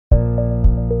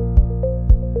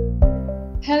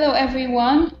Hello,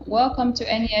 everyone. Welcome to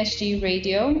NESG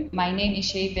Radio. My name is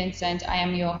Shay Vincent. I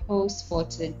am your host for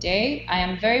today. I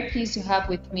am very pleased to have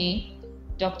with me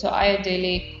Dr.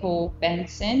 Ayodele Cole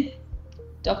Benson.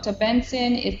 Dr.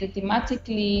 Benson is the thematic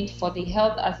lead for the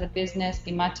Health as a Business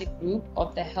thematic group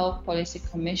of the Health Policy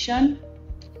Commission.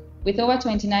 With over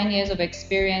 29 years of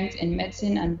experience in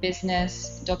medicine and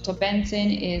business, Dr.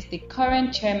 Benson is the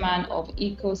current chairman of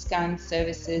EcoScan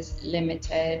Services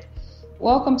Limited.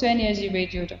 Welcome to NESG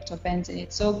Radio, Dr. Benson.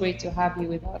 It's so great to have you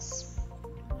with us.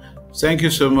 Thank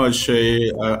you so much,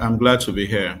 Shay. I'm glad to be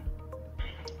here.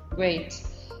 Great.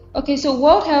 Okay, so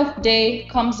World Health Day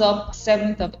comes up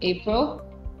 7th of April.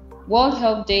 World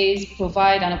Health Days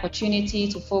provide an opportunity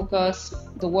to focus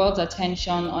the world's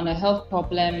attention on a health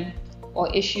problem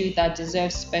or issue that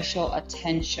deserves special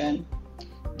attention.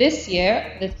 This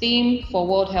year, the theme for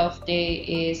World Health Day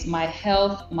is My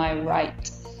Health, My Right.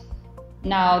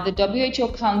 Now, the WHO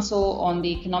Council on the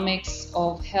Economics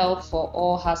of Health for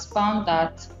All has found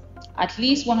that at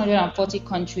least 140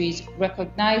 countries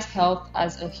recognize health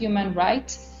as a human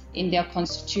right in their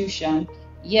constitution,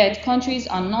 yet countries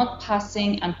are not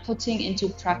passing and putting into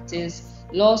practice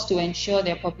laws to ensure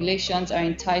their populations are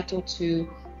entitled to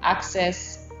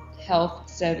access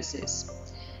health services.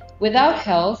 Without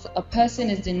health, a person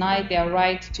is denied their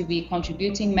right to be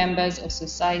contributing members of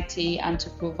society and to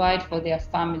provide for their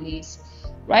families.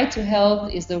 Right to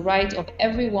health is the right of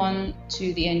everyone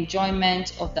to the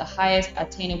enjoyment of the highest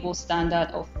attainable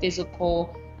standard of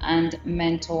physical and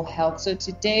mental health. So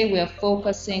today we are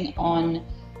focusing on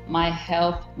my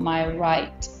health, my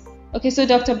right. Okay, so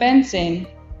Dr. Benson,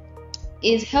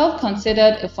 is health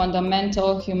considered a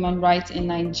fundamental human right in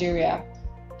Nigeria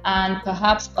and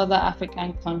perhaps other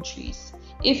African countries?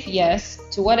 If yes,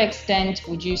 to what extent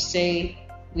would you say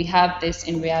we have this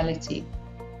in reality?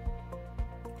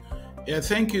 Yeah,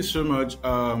 thank you so much.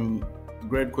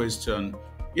 Great question.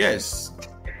 Yes,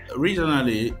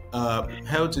 regionally,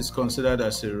 health is considered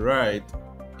as a right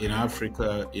in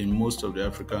Africa, in most of the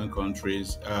African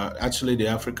countries. Actually, the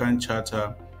African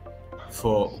Charter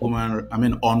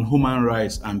on human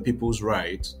rights and people's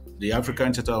rights, the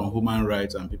African Charter on Human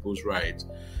Rights and People's Rights,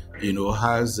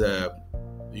 has the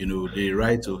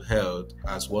right to health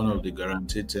as one of the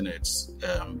guaranteed tenets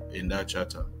in that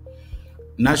charter.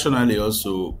 Nationally,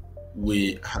 also,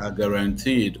 we are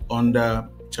guaranteed under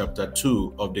Chapter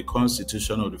 2 of the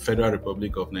Constitution of the Federal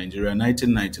Republic of Nigeria,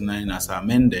 1999, as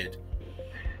amended,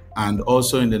 and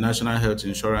also in the National Health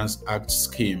Insurance Act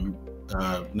scheme,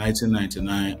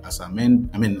 1999, as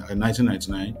amended.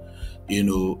 1999,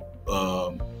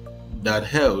 that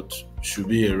health should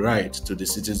be a right to the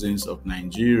citizens of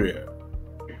Nigeria.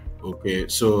 Okay,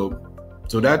 so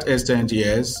to that extent,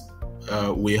 yes.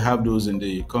 We have those in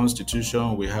the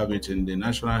Constitution, we have it in the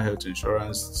National Health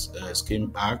Insurance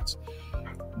Scheme Act.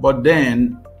 But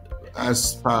then,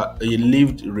 as per a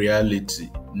lived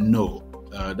reality, no,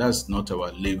 that's not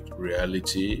our lived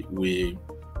reality. We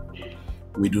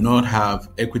do not have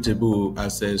equitable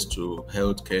access to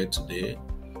healthcare today.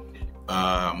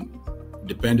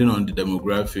 Depending on the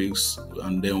demographics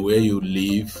and then where you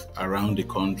live around the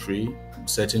country,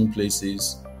 certain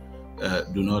places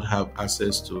do not have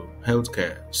access to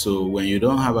healthcare. So when you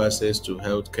don't have access to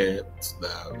healthcare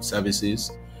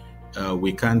services,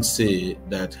 we can't say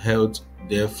that health,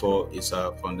 therefore, is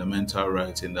a fundamental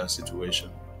right in that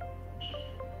situation.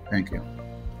 Thank you.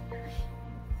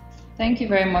 Thank you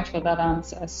very much for that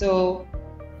answer. So,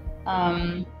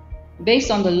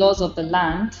 based on the laws of the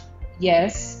land,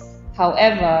 yes.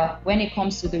 However, when it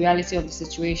comes to the reality of the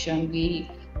situation, we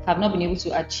have not been able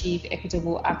to achieve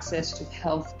equitable access to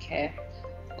health care.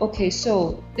 Okay,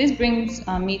 so this brings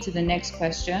me to the next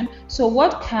question. So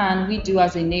what can we do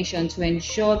as a nation to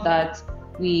ensure that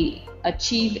we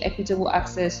achieve equitable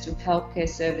access to healthcare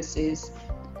services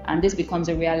and this becomes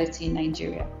a reality in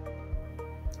Nigeria?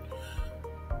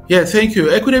 Yeah, thank you.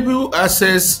 Equitable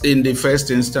access in the first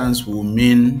instance will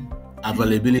mean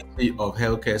availability of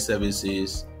healthcare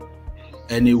services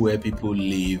anywhere people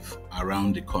live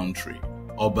around the country,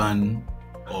 urban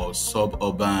or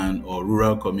suburban or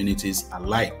rural communities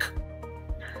alike.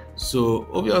 So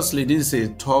obviously this is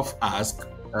a tough ask,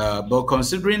 but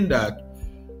considering that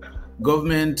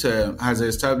government has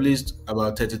established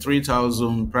about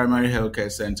 33,000 primary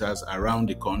healthcare centers around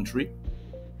the country,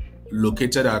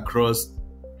 located across,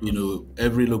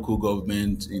 every local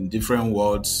government in different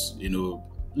wards,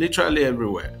 literally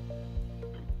everywhere.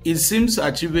 It seems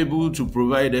achievable to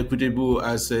provide equitable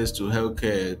access to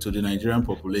healthcare to the Nigerian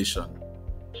population,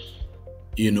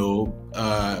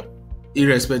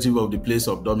 irrespective of the place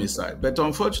of domicile. But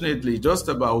unfortunately, just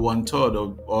about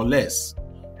 1/3 or less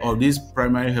of these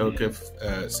primary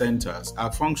healthcare centers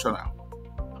are functional.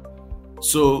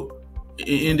 So,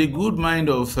 in the good mind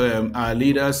of our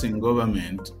leaders in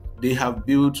government, they have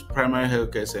built primary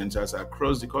healthcare centers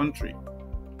across the country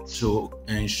to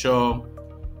ensure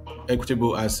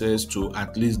equitable access to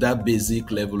at least that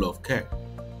basic level of care.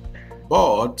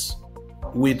 But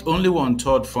with only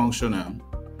 1/3 functional,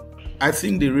 I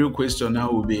think the real question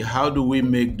now will be, how do we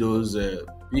make those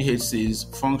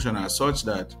PHCs functional such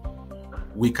that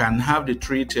we can have the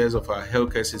 3 tiers of our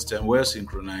healthcare system well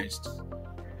synchronized,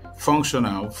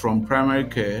 functional from primary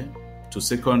care to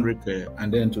secondary care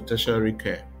and then to tertiary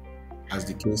care, as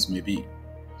the case may be.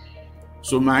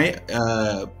 So my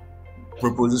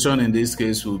proposition in this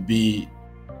case will be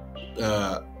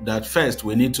that first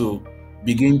we need to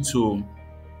begin to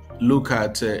look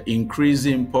at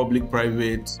increasing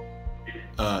public-private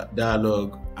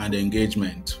dialogue and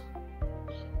engagement.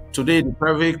 Today, the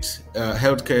private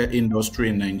healthcare industry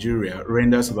in Nigeria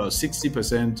renders about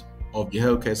 60% of the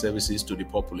healthcare services to the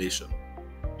population.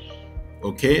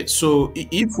 Okay, so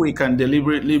if we can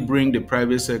deliberately bring the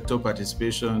private sector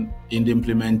participation in the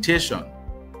implementation,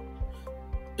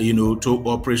 to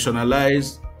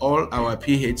operationalize all our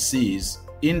PHCs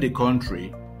in the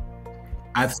country,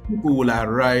 I think we will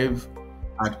arrive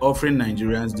at offering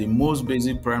Nigerians the most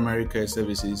basic primary care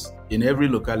services in every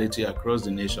locality across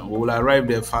the nation. We will arrive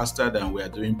there faster than we are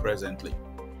doing presently.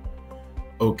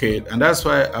 Okay, and that's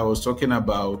why I was talking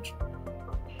about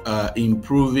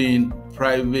improving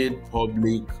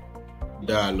private-public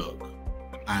dialogue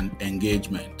and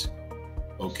engagement.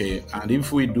 Okay, and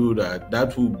if we do that,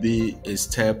 that will be a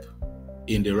step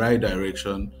in the right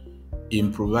direction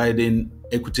in providing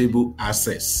equitable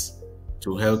access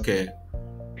to healthcare,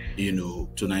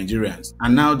 to Nigerians.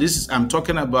 And now I'm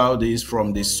talking about this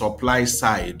from the supply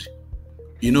side.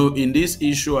 In this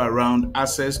issue around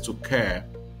access to care,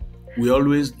 we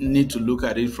always need to look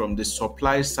at it from the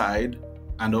supply side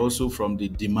and also from the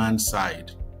demand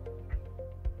side.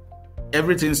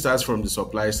 Everything starts from the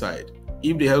supply side.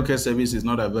 If the healthcare service is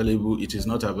not available, it is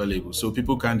not available. So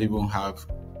people can't even have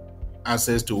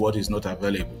access to what is not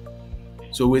available.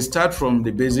 So we start from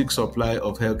the basic supply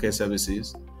of healthcare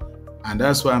services. And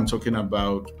that's why I'm talking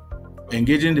about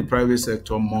engaging the private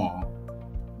sector more.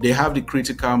 They have the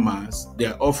critical mass. They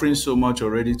are offering so much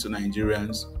already to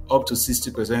Nigerians. Up to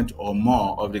 60% or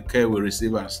more of the care we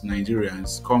receive as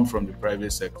Nigerians come from the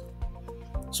private sector.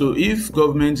 So if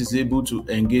government is able to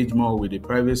engage more with the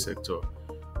private sector,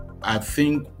 I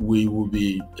think we will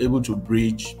be able to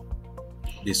bridge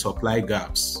the supply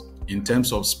gaps in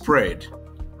terms of spread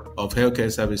of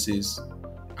healthcare services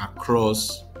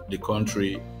across the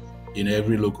country, in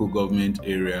every local government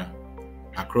area,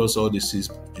 across all the 6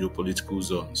 geopolitical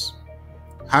zones.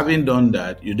 Having done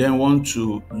that, you then want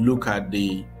to look at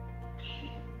the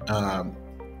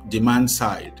demand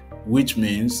side, which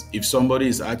means if somebody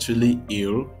is actually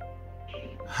ill,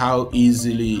 how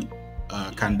easily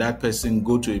can that person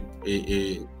go to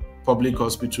a public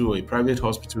hospital or a private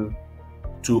hospital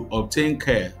to obtain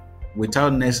care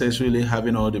without necessarily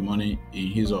having all the money in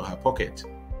his or her pocket?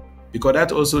 Because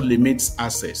that also limits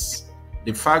access.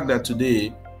 The fact that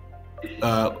today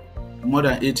more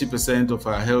than 80% of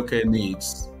our healthcare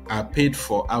needs are paid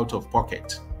for out of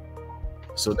pocket.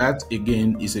 So that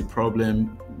again is a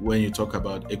problem when you talk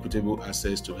about equitable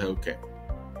access to healthcare.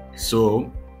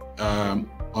 So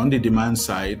on the demand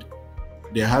side,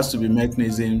 there has to be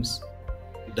mechanisms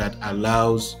that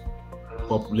allows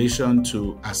population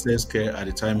to access care at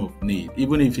the time of need,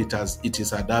 even if it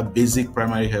is at that basic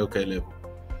primary healthcare level.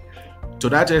 To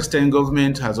that extent,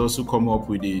 government has also come up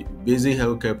with the basic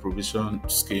healthcare provision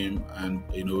scheme, and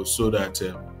so that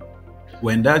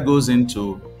when that goes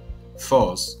into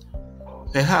force,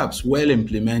 perhaps well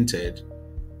implemented,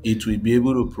 it will be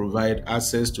able to provide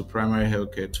access to primary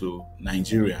healthcare to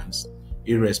Nigerians,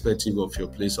 irrespective of your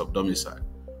place of domicile.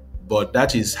 But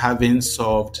that is having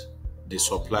solved the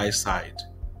supply side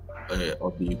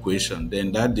of the equation.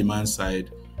 Then that demand side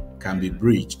can be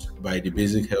bridged by the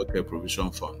Basic Healthcare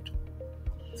Provision Fund.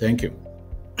 Thank you.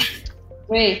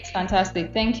 Great,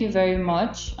 fantastic. Thank you very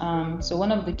much. So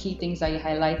one of the key things that you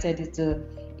highlighted is the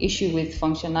issue with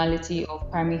functionality of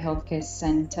primary healthcare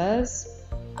centers,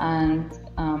 and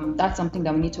that's something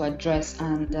that we need to address.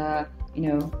 And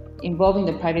involving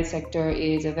the private sector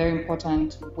is a very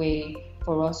important way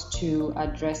for us to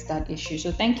address that issue.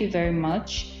 So thank you very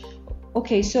much.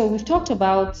 Okay, so we've talked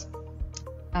about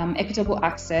equitable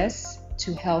access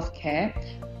to healthcare.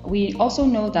 We also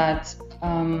know that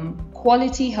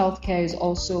quality healthcare is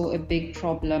also a big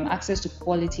problem, access to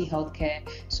quality healthcare.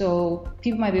 So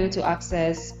people might be able to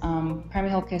access primary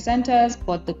healthcare centers,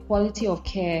 but the quality of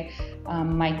care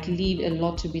might leave a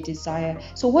lot to be desired.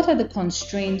 So, what are the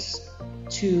constraints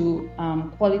to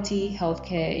quality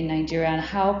healthcare in Nigeria, and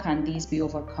how can these be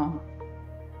overcome?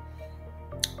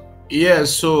 Yeah,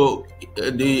 so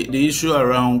the issue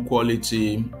around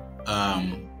quality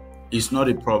is not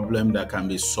a problem that can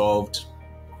be solved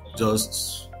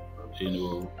just you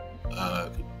know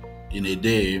in a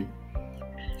day.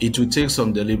 It will take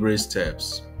some deliberate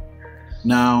steps.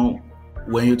 Now,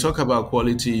 when you talk about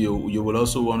quality, you will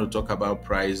also want to talk about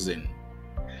pricing,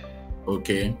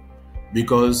 okay?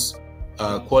 Because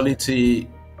quality,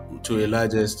 to a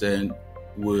large extent,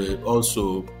 will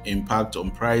also impact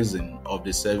on pricing of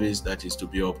the service that is to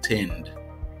be obtained.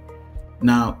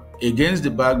 Now, against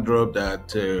the backdrop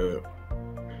that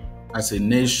as a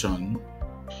nation,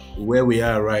 where we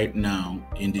are right now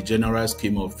in the general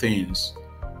scheme of things,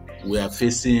 we are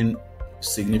facing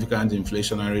significant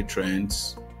inflationary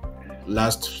trends.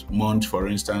 Last month, for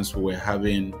instance, we were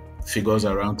having figures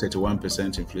around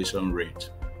 31% inflation rate.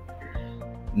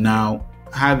 Now,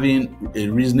 having a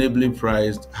reasonably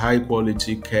priced, high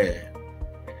quality care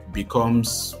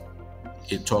becomes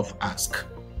a tough ask.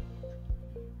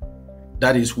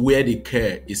 That is where the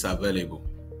care is available.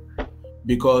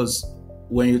 Because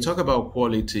when you talk about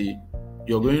quality,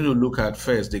 you're going to look at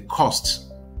first the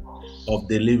cost of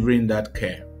delivering that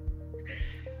care,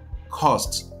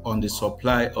 cost on the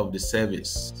supply of the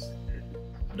service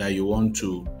that you want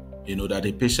to, that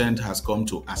a patient has come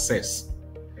to assess.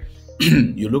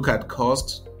 You look at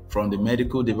cost from the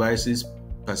medical devices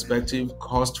perspective,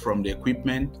 cost from the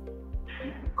equipment,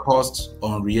 cost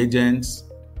on reagents,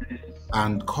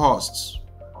 and costs,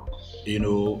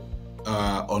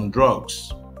 on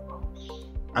drugs.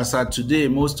 As at today,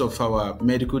 most of our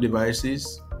medical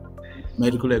devices,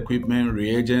 medical equipment,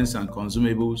 reagents, and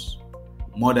consumables,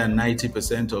 more than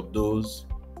 90% of those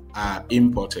are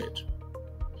imported,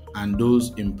 and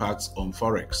those impacts on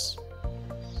forex.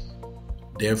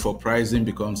 Therefore, pricing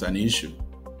becomes an issue.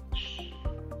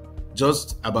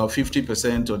 Just about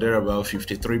 50% or thereabout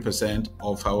 53%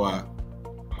 of our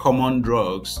common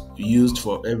drugs used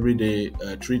for everyday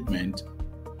treatment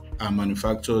are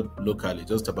manufactured locally,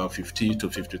 just about 50 to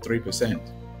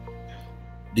 53%.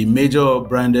 The major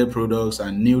branded products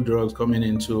and new drugs coming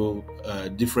into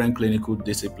different clinical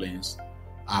disciplines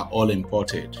are all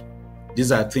imported.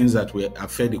 These are things that will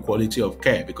affect the quality of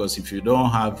care, because if you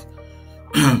don't have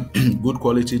good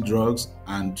quality drugs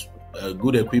and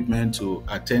good equipment to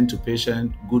attend to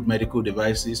patients, good medical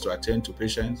devices to attend to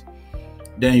patients,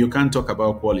 then you can't talk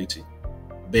about quality.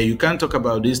 But you can't talk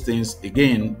about these things,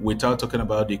 again, without talking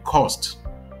about the cost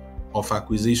of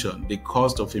acquisition, the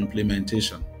cost of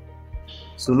implementation.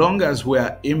 So long as we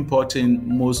are importing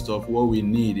most of what we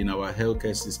need in our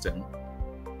healthcare system,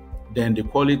 then the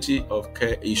quality of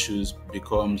care issues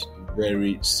becomes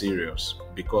very serious,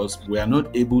 because we are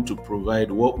not able to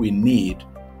provide what we need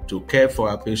to care for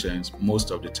our patients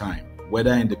most of the time,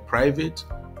 whether in the private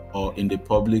or in the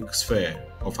public sphere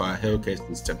of our healthcare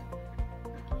system.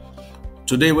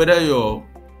 Today, whether you're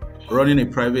running a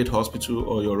private hospital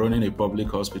or you're running a public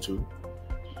hospital,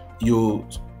 you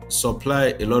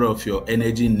supply a lot of your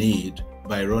energy need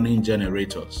by running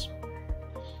generators.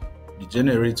 The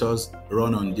generators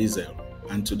run on diesel,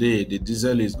 and today the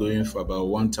diesel is going for about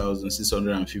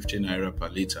 1,650 naira per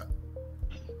liter.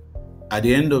 At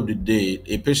the end of the day,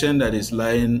 a patient that is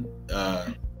lying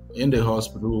in the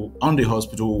hospital, on the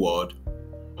hospital ward,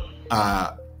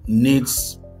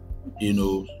 needs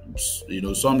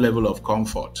some level of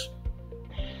comfort.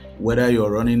 Whether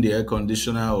you're running the air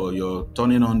conditioner or you're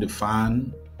turning on the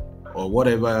fan or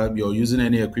whatever, you're using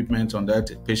any equipment on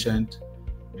that patient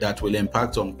that will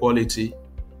impact on quality,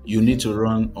 you need to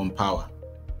run on power.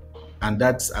 And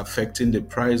that's affecting the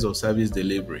price of service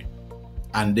delivery.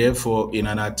 And therefore, in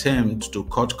an attempt to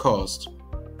cut costs,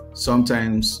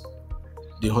 sometimes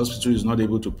the hospital is not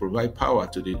able to provide power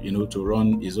to to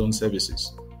run its own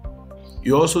services.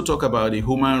 You also talk about the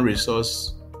human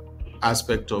resource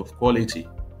aspect of quality,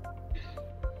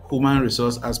 human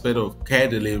resource aspect of care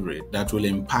delivery that will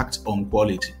impact on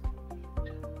quality.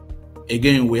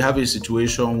 Again, we have a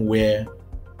situation where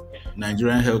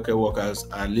Nigerian healthcare workers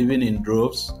are living in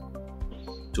droves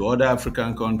to other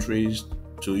African countries,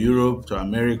 to Europe, to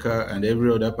America, and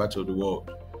every other part of the world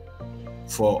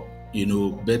for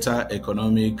better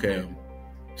economic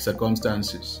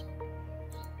circumstances.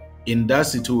 In that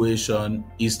situation,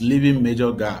 is leaving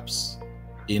major gaps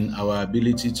in our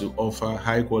ability to offer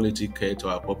high quality care to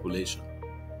our population.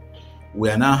 We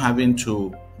are now having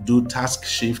to do task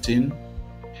shifting,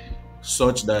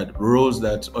 such that roles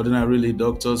that ordinarily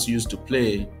doctors used to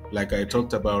play, like I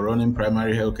talked about running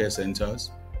primary healthcare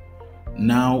centers,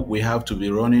 Now we have to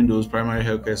be running those primary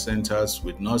healthcare centers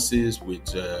with nurses, with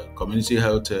community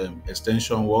health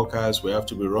extension workers. We have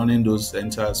to be running those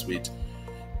centers with,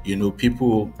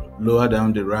 people lower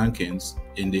down the rankings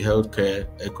in the healthcare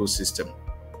ecosystem.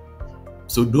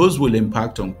 So those will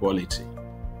impact on quality.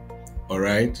 All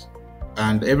right.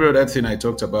 And every other thing I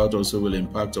talked about also will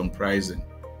impact on pricing.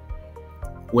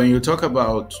 When you talk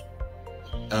about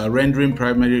rendering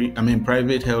private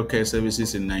healthcare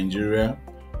services in Nigeria,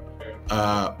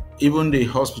 even the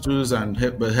hospitals and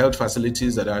health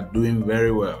facilities that are doing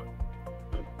very well,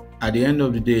 at the end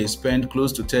of the day, spend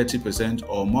close to 30%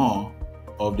 or more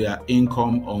of their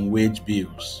income on wage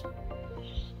bills.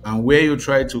 And where you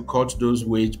try to cut those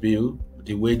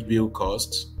the wage bill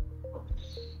costs,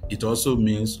 it also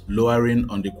means lowering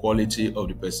on the quality of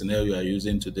the personnel you are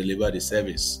using to deliver the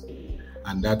service.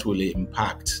 And that will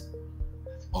impact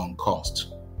on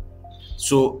cost.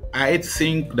 So I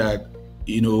think that,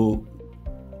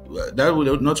 that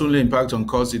will not only impact on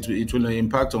cost, it will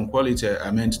impact on quality,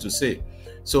 I meant to say.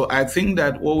 So I think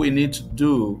that what we need to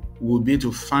do will be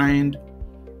to find,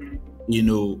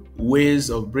 ways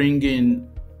of bringing,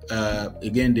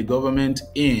 again, the government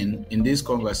in this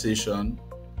conversation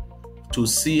to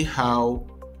see how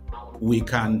we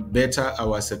can better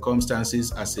our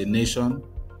circumstances as a nation.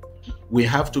 We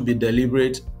have to be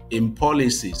deliberate in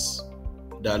policies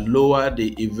that lower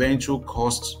the eventual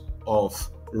cost of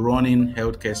running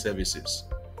healthcare services.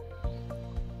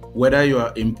 Whether you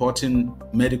are importing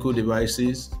medical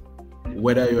devices,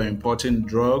 whether you are importing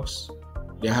drugs,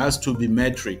 there has to be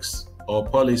metrics or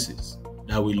policies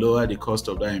that will lower the cost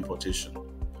of that importation.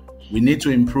 We need to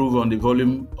improve on the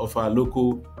volume of our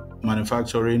local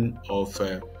manufacturing of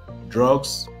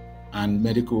drugs and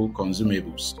medical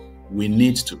consumables. We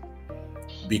need to,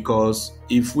 because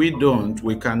if we don't,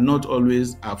 we cannot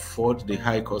always afford the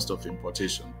high cost of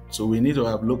importation. So we need to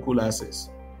have local access.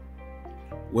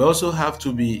 We also have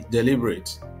to be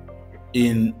deliberate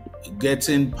in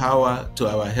getting power to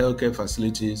our healthcare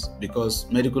facilities, because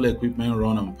medical equipment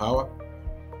run on power.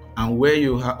 And where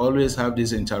you always have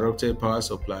these interrupted power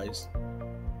supplies,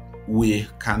 we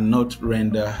cannot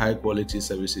render high quality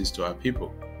services to our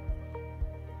people.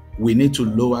 We need to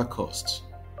lower costs,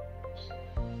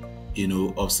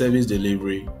 of service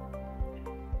delivery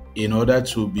in order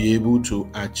to be able to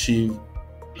achieve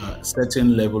a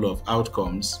certain level of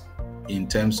outcomes in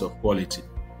terms of quality.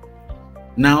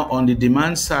 Now, on the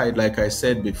demand side, like I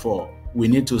said before, we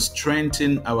need to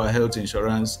strengthen our health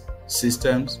insurance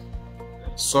systems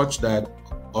such that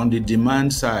on the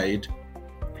demand side,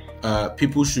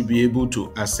 people should be able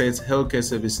to access healthcare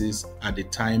services at the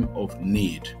time of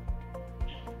need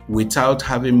without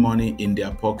having money in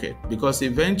their pocket. Because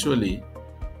eventually,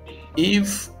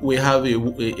 if we have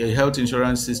a health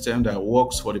insurance system that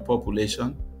works for the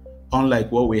population,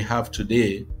 unlike what we have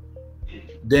today,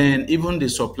 then even the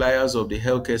suppliers of the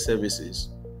healthcare services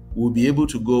will be able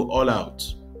to go all out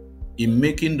in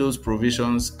making those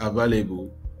provisions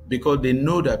available, because they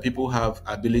know that people have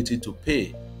ability to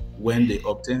pay when they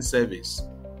obtain service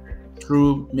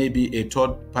through maybe a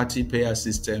third-party payer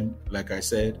system, like I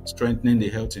said, strengthening the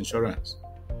health insurance.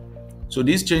 So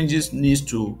these changes need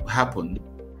to happen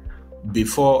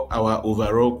before our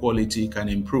overall quality can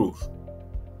improve.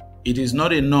 It is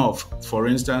not enough, for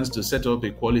instance, to set up a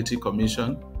quality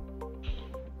commission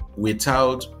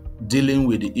without dealing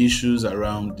with the issues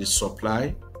around the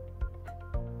supply,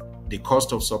 the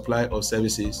cost of supply of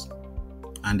services,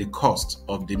 and the cost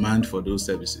of demand for those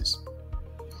services.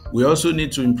 We also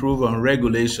need to improve on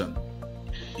regulation.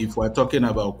 If we're talking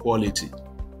about quality,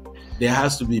 there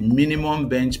has to be minimum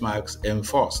benchmarks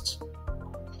enforced,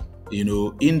 in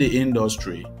the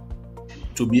industry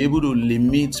to be able to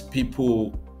limit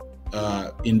people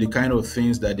in the kind of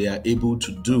things that they are able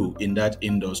to do in that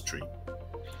industry.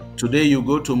 Today, you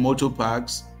go to motor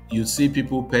parks, you see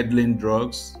people peddling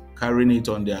drugs, carrying it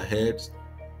on their heads,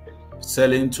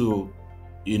 selling to,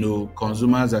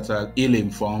 consumers that are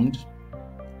ill-informed.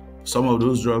 Some of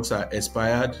those drugs are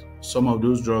expired. Some of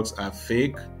those drugs are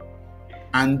fake.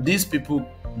 And these people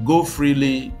go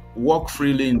freely, walk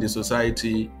freely in the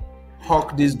society,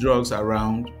 hawk these drugs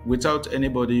around without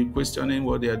anybody questioning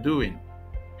what they are doing.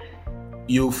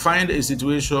 You find a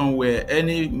situation where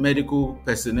any medical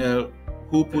personnel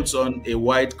who puts on a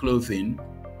white clothing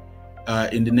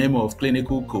in the name of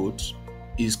clinical codes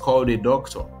is called a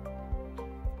doctor.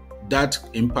 That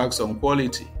impacts on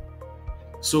quality.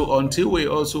 So until we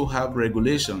also have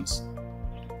regulations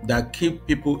that keep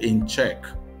people in check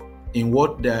in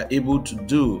what they are able to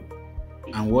do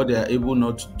and what they are able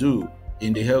not to do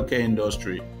in the healthcare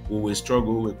industry, we will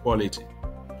struggle with quality.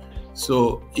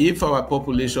 So if our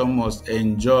population must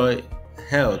enjoy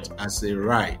health as a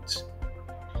right,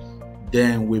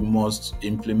 then we must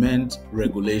implement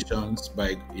regulations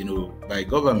by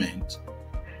government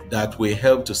that will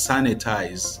help to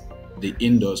sanitize the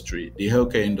industry, the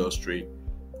healthcare industry,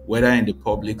 whether in the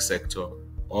public sector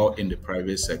or in the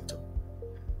private sector.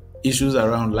 Issues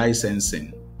around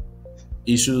licensing,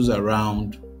 issues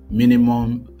around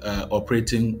minimum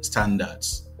operating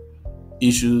standards,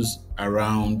 issues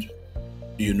around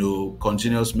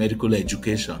continuous medical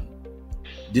education.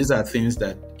 These are things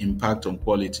that impact on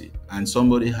quality, and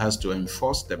somebody has to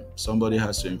enforce them. Somebody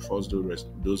has to enforce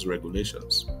those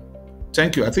regulations.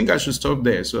 Thank you. I think I should stop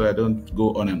there so I don't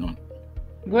go on and on.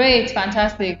 Great,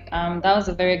 fantastic. That was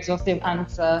a very exhaustive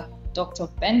answer, Dr.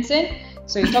 Benson.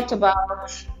 So you talked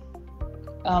about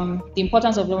the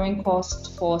importance of lowering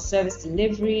cost for service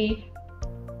delivery,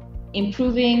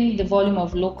 improving the volume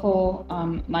of local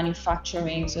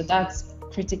manufacturing. So that's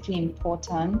critically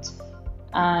important.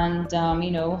 And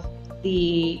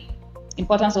the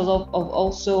importance of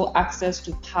also access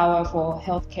to power for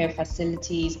healthcare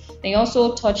facilities. They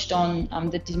also touched on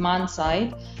the demand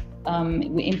side,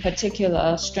 in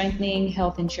particular strengthening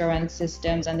health insurance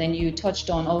systems, and then you touched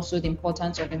on also the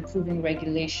importance of improving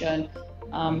regulation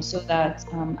so that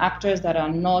actors that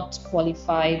are not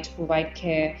qualified to provide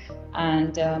care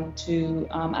and to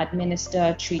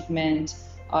administer treatment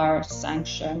are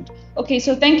sanctioned. Okay,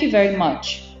 so thank you very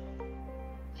much.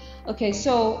 Okay,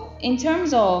 so in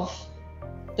terms of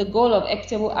the goal of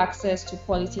equitable access to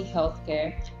quality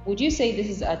healthcare, would you say this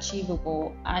is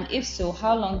achievable? And if so,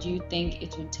 how long do you think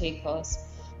it would take us?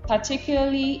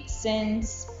 Particularly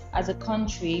since, as a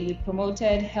country, we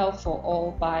promoted health for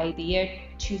all by the year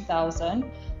 2000,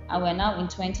 and we're now in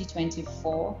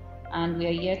 2024, and we are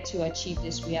yet to achieve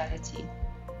this reality.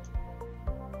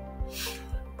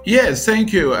 Yes,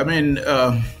 thank you. I mean,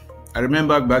 I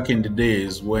remember back in the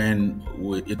days when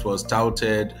it was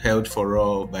touted health for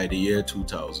all by the year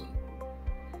 2000.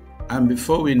 And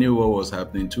before we knew what was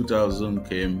happening, 2000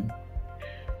 came,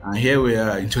 and here we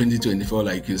are in 2024,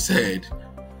 like you said,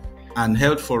 and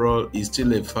health for all is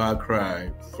still a far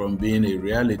cry from being a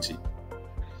reality.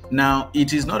 Now,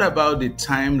 it is not about the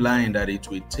timeline that it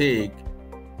will take.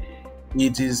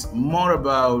 It is more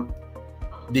about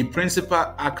the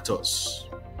principal actors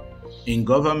in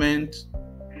government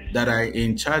that are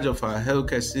in charge of our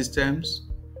healthcare systems.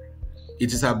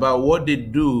 It is about what they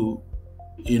do,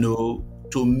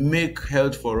 to make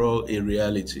health for all a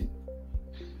reality.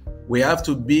 We have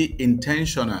to be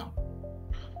intentional.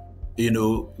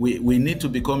 We need to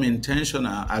become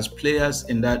intentional as players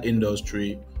in that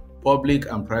industry, public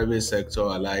and private sector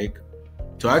alike,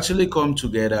 to actually come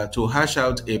together to hash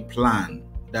out a plan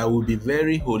that will be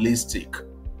very holistic,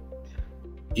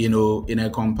 in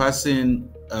encompassing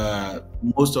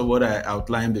most of what I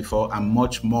outlined before and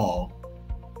much more,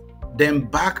 then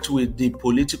backed with the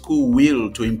political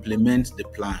will to implement the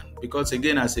plan. Because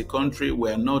again, as a country,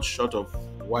 we're not short of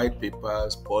white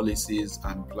papers, policies,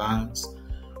 and plans,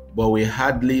 but we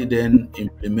hardly then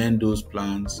implement those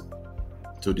plans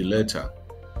to the letter.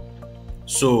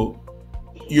 So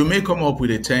you may come up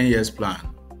with a 10 years plan.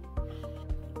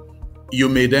 You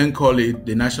may then call it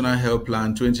the National Health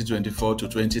Plan 2024 to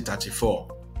 2034.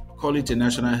 Call it a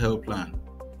National Health Plan.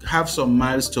 Have some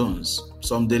milestones,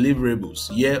 some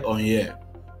deliverables year on year,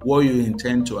 what you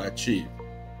intend to achieve,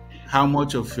 how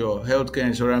much of your healthcare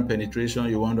insurance penetration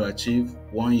you want to achieve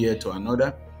 1 year to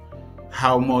another,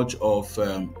 how much of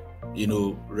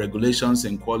regulations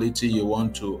in quality you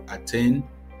want to attain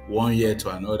 1 year to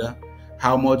another,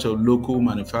 how much of local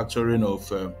manufacturing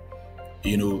of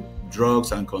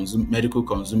drugs and medical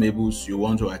consumables you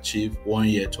want to achieve 1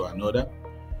 year to another.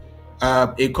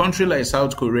 A country like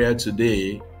South Korea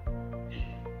today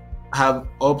have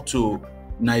up to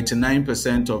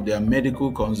 99% of their medical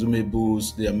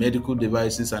consumables, their medical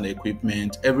devices and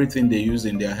equipment, everything they use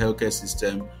in their healthcare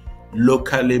system,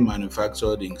 locally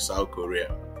manufactured in South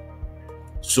Korea.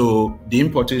 So the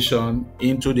importation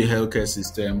into the healthcare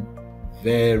system,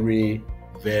 very,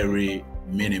 very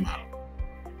minimal.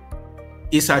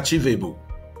 It's achievable,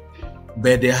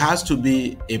 but there has to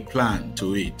be a plan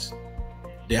to it.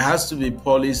 There has to be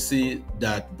policy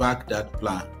that back that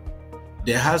plan.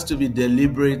 There has to be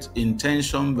deliberate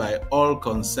intention by all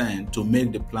concerned to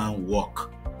make the plan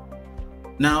work.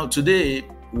 Now, today,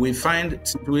 we find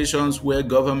situations where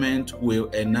government will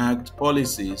enact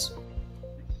policies,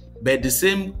 but the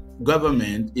same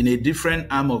government in a different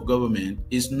arm of government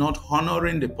is not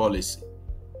honoring the policy.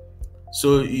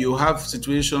 So you have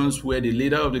situations where the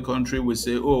leader of the country will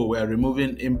say, oh, we are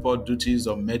removing import duties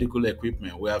on medical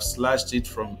equipment. We have slashed it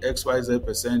from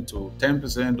XYZ% to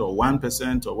 10% or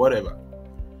 1% or whatever.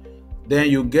 Then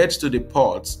you get to the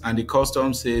ports and the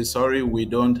customs says, sorry, we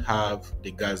don't have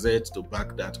the gazette to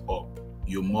back that up.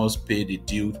 You must pay the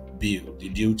due bill, the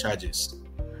due charges.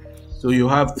 So you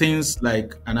have things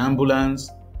like an ambulance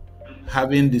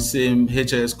having the same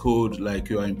HS code like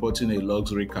you are importing a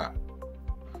luxury car.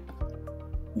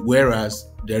 Whereas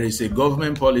there is a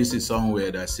government policy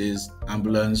somewhere that says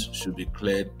ambulance should be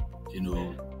cleared,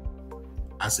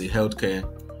 as a healthcare,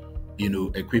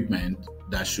 equipment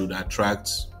that should attract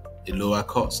a lower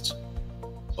cost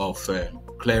of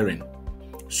clearing.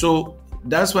 So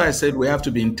that's why I said we have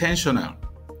to be intentional.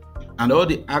 And all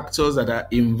the actors that are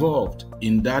involved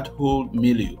in that whole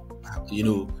milieu,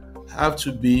 have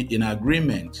to be in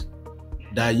agreement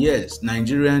that yes,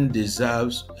 Nigerian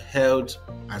deserves health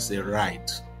as a right.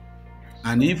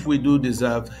 And if we do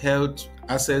deserve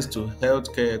access to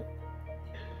healthcare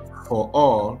for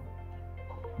all,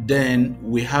 then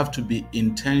we have to be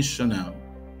intentional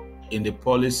in the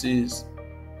policies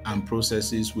and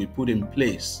processes we put in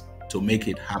place to make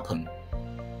it happen.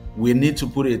 We need to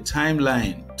put a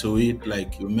timeline to it,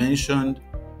 like you mentioned.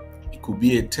 It could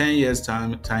be a 10 years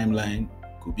timeline,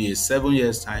 it could be a 7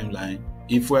 years timeline.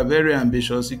 If we're very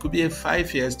ambitious, it could be a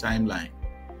 5 years timeline.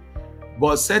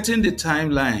 But setting the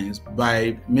timelines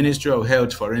by Ministry of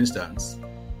Health, for instance,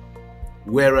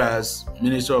 whereas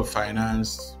Ministry of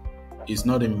Finance is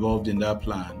not involved in that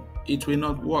plan, it will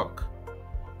not work.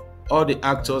 All the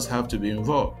actors have to be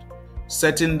involved.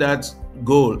 Setting that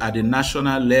goal at the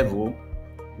national level,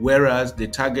 whereas the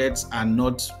targets are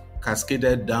not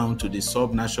cascaded down to the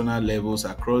sub-national levels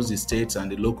across the states and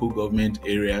the local government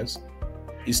areas,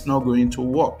 is not going to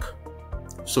work.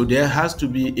 So there has to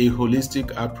be a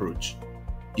holistic approach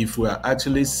if we are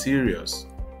actually serious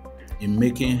in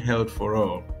making health for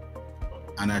all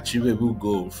an achievable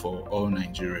goal for all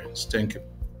Nigerians. Thank you.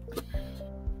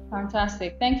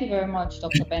 Fantastic. Thank you very much,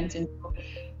 Dr. Benson.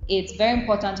 It's very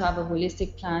important to have a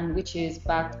holistic plan which is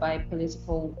backed by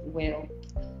political will.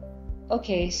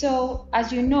 Okay, so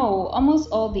as you know, almost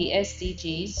all the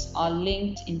SDGs are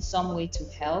linked in some way to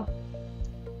health.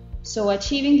 So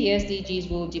achieving the SDGs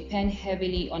will depend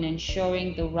heavily on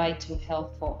ensuring the right to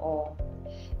health for all.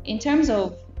 In terms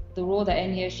of the role that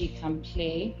NESG can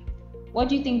play, what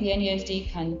do you think the NESG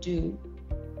can do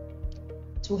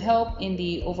to help in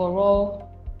the overall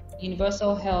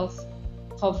universal health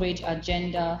coverage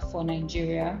agenda for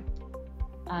Nigeria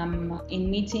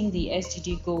in meeting the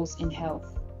SDG goals in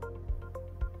health?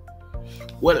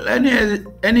 Well,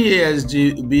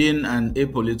 NESG, being an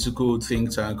apolitical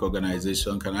think tank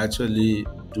organization, can actually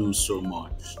do so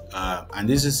much. And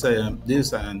this is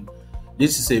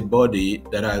a body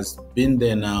that has been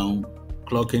there now,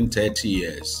 clocking 30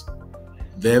 years.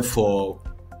 Therefore,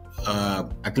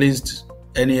 at least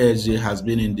NESG has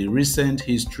been in the recent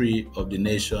history of the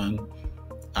nation,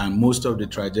 and most of the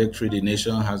trajectory the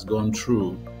nation has gone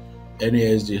through,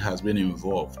 NESG has been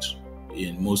involved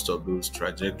in most of those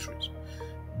trajectories.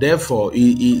 Therefore,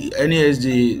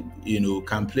 NESG,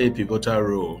 can play a pivotal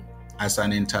role as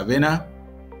an intervener,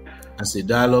 as a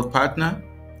dialogue partner,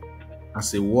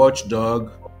 as a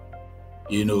watchdog,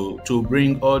 to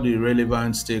bring all the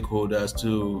relevant stakeholders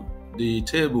to the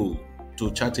table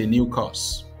to chart a new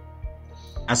course.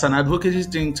 As an advocacy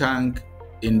think tank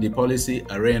in the policy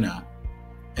arena,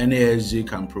 NESG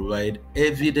can provide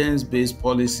evidence-based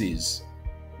policies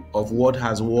of what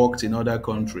has worked in other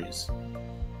countries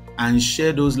and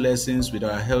share those lessons with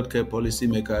our healthcare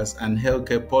policymakers and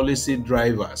healthcare policy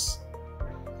drivers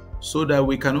so that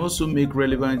we can also make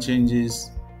relevant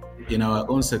changes in our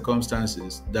own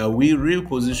circumstances, that we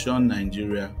reposition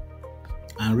Nigeria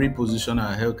and reposition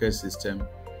our healthcare system,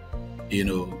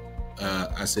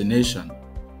 as a nation.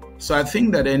 So I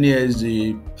think that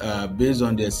NESG, based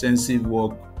on the extensive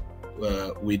work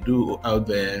we do out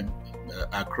there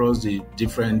across the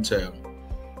different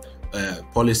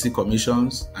policy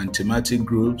commissions and thematic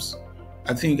groups,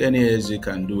 I think NESG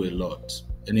can do a lot.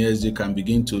 NESG can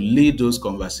begin to lead those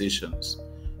conversations.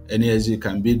 NESG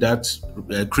can be that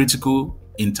critical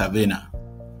intervener,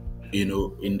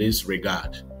 in this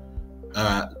regard.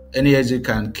 NESG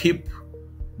can keep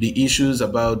the issues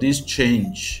about this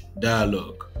change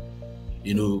dialogue,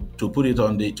 to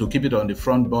keep it on the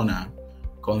front burner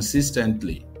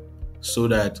consistently, so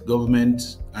that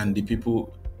government and the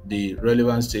people, the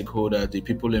relevant stakeholders, the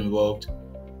people involved,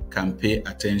 can pay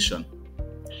attention.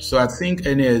 So I think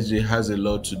NESG has a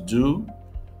lot to do,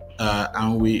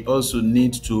 and we also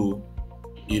need to,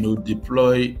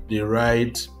 deploy the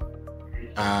right,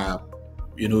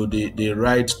 the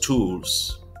right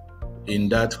tools in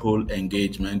that whole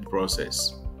engagement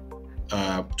process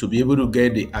to be able to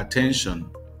get the attention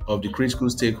of the critical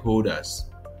stakeholders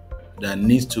that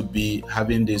needs to be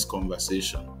having this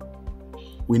conversation.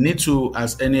 We need to,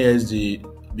 as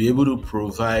NASD, be able to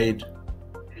provide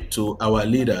to our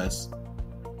leaders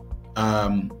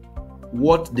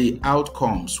what the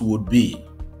outcomes would be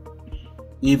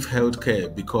if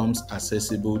healthcare becomes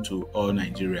accessible to all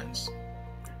Nigerians.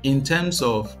 In terms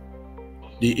of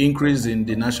the increase in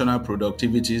the national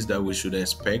productivities that we should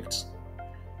expect,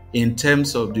 in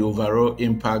terms of the overall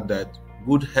impact that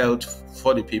good health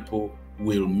for the people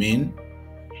will mean,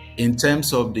 in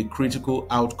terms of the critical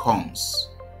outcomes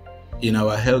in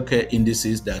our healthcare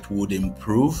indices that would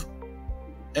improve,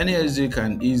 NASD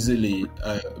can easily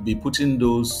be putting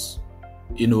those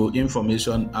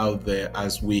information out there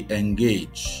as we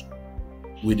engage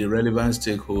with the relevant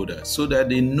stakeholders so that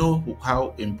they know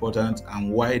how important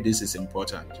and why this is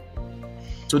important.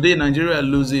 Today, Nigeria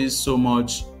loses so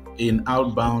much in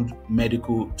outbound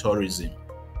medical tourism.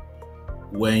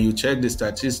 When you check the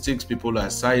statistics, people are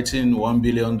citing $1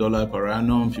 billion per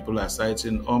annum. People are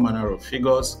citing all manner of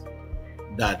figures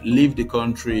that leave the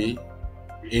country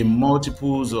in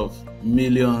multiples of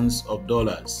millions of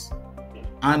dollars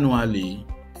annually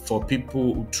for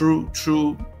people through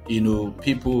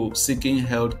people seeking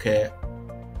healthcare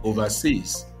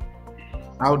overseas.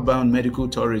 Outbound medical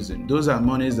tourism, those are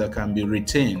monies that can be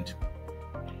retained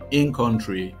in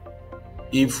country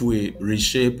if we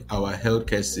reshape our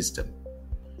healthcare system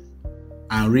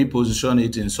and reposition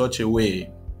it in such a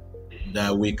way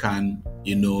that we can,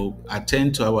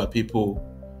 attend to our people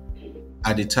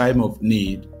at the time of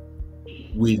need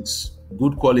with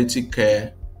good quality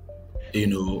care,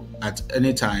 at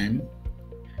any time,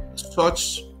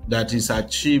 such that is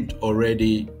achieved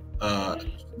already,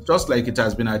 just like it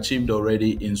has been achieved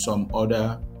already in some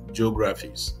other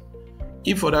geographies.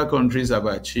 If other countries have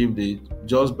achieved it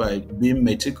just by being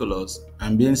meticulous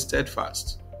and being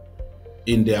steadfast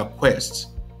in their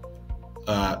quest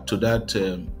to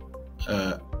that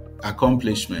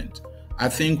accomplishment, I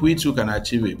think we too can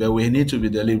achieve it, but we need to be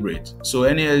deliberate. So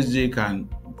NASG can,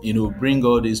 bring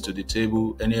all this to the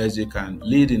table. NASG can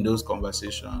lead in those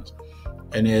conversations.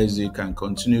 NASG can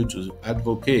continue to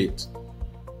advocate.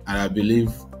 And I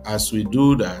believe as we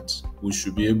do that, we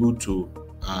should be able to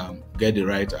get the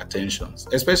right attentions,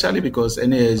 especially because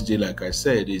NASG, like I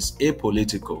said, is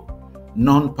apolitical,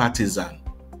 non-partisan.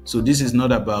 So this is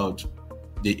not about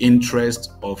the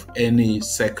interest of any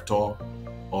sector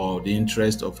or the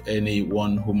interest of any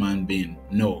one human being.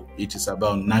 No, it is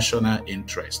about national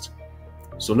interest.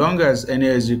 So long as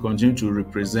NASG continue to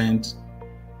represent,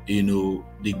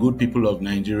 the good people of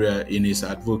Nigeria in its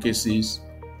advocacies,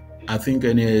 I think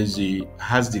NASG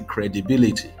has the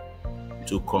credibility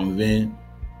to convene,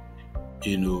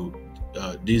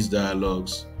 these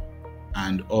dialogues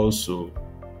and also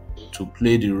to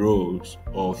play the roles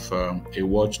of a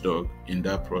watchdog in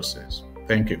that process.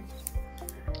 Thank you.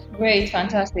 Great,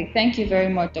 fantastic. Thank you very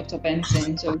much, Dr.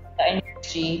 Benson. So the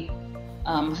NASG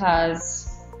has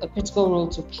a critical role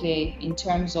to play in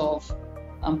terms of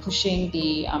pushing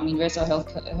the universal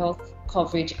health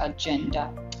coverage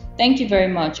agenda. Thank you very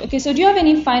much. Okay, so do you have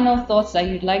any final thoughts that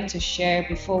you'd like to share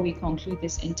before we conclude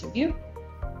this interview?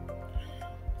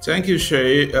 Thank you,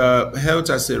 Shay. Health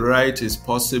as a right is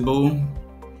possible.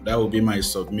 That will be my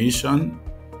submission.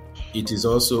 It is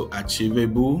also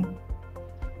achievable,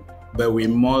 but we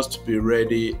must be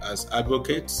ready as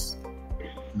advocates,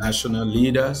 national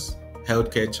leaders,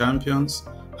 healthcare champions,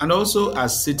 and also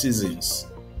as citizens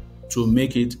to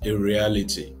make it a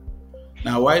reality.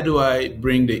 Now, why do I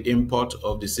bring the input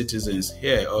of the citizens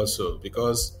here also?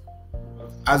 Because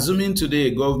assuming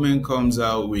today government comes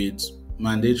out with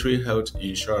mandatory health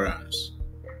insurance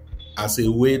as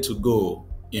a way to go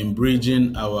in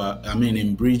bridging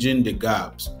the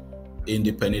gaps in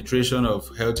the penetration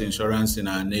of health insurance in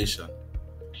our nation,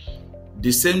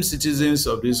 the same citizens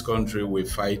of this country will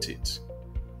fight it.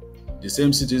 The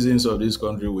same citizens of this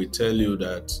country will tell you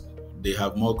that they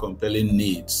have more compelling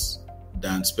needs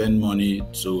than spend money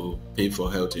to pay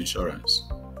for health insurance.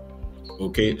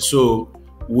 Okay, so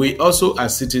we also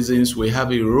as citizens, we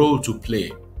have a role to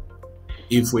play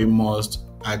if we must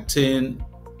attain,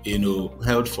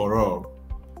 health for all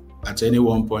at any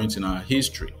one point in our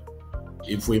history.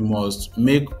 If we must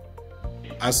make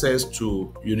access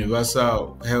to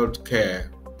universal health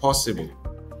care possible,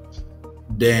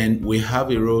 then we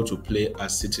have a role to play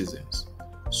as citizens,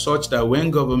 such that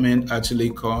when government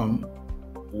actually come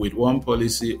with one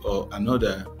policy or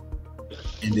another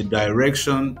in the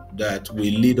direction that will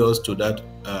lead us to that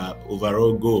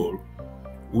overall goal,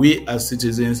 we as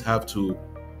citizens have to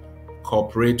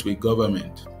cooperate with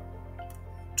government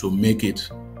to make it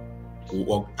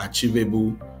work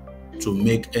achievable, to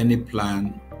make any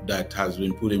plan that has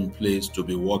been put in place to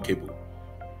be workable.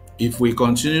 If we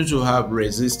continue to have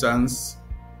resistance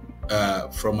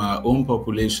from our own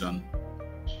population,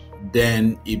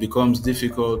 then it becomes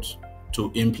difficult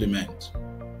to implement.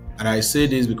 And I say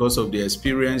this because of the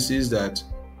experiences that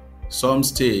some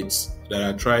states that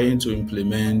are trying to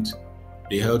implement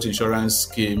the health insurance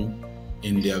scheme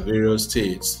in their various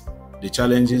states, the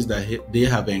challenges that they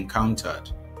have encountered,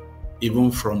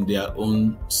 even from their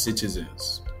own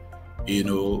citizens.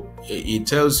 It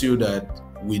tells you that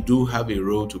we do have a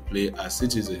role to play as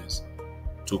citizens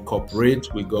to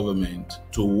cooperate with government,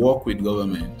 to work with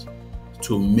government,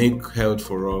 to make health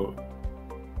for all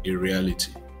a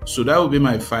reality. So that would be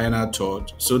my final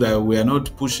thought, so that we are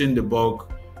not pushing the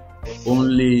buck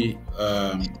only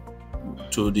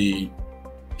to the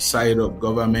side of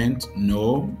government.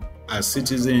 No, as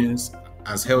citizens,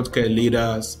 as healthcare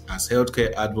leaders, as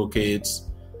healthcare advocates,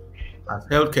 as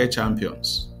healthcare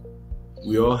champions,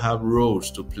 we all have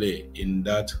roles to play in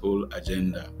that whole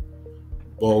agenda.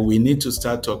 But we need to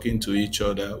start talking to each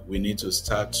other. We need to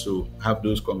start to have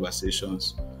those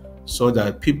conversations so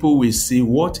that people will see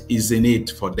what is in it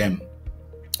for them,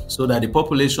 so that the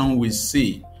population will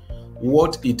see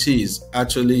what it is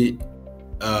actually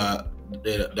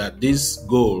that this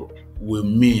goal will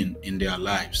mean in their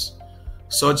lives,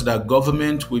 such that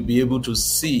government will be able to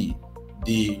see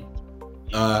the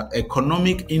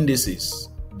economic indices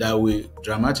that will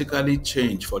dramatically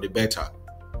change for the better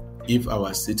if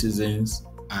our citizens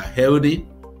are healthy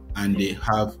and they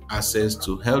have access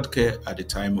to healthcare at the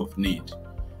time of need.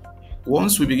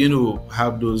 Once we begin to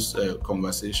have those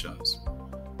conversations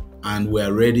and we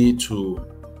are ready to,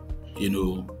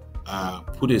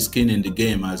 put a skin in the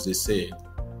game, as they say,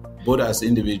 both as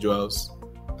individuals,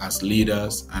 as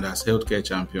leaders, and as healthcare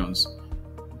champions,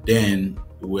 then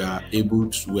we are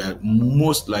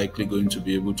most likely going to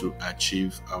be able to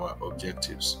achieve our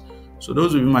objectives. So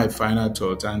those will be my final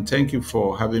thoughts, and thank you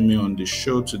for having me on the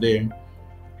show today.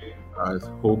 I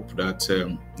hope that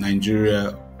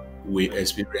Nigeria will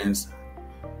experience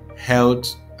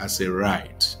health as a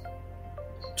right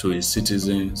to its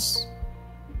citizens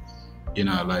in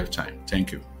our lifetime.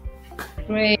 Thank you.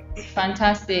 Great,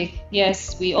 fantastic.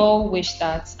 Yes, we all wish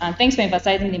that. And thanks for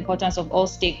emphasizing the importance of all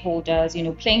stakeholders,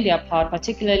 playing their part,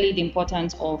 particularly the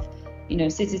importance of,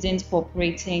 citizens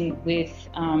cooperating with,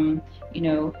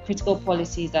 critical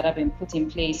policies that have been put in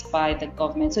place by the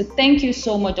government. So thank you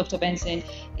so much, Dr. Benson.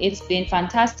 It's been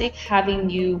fantastic having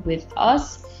you with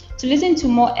us. To listen to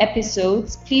more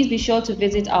episodes, please be sure to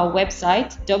visit our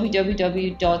website,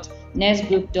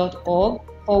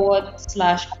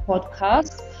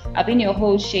 www.nesgroup.org/podcast. I've been your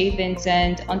host, Shay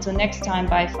Vincent. Until next time,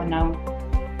 bye for now.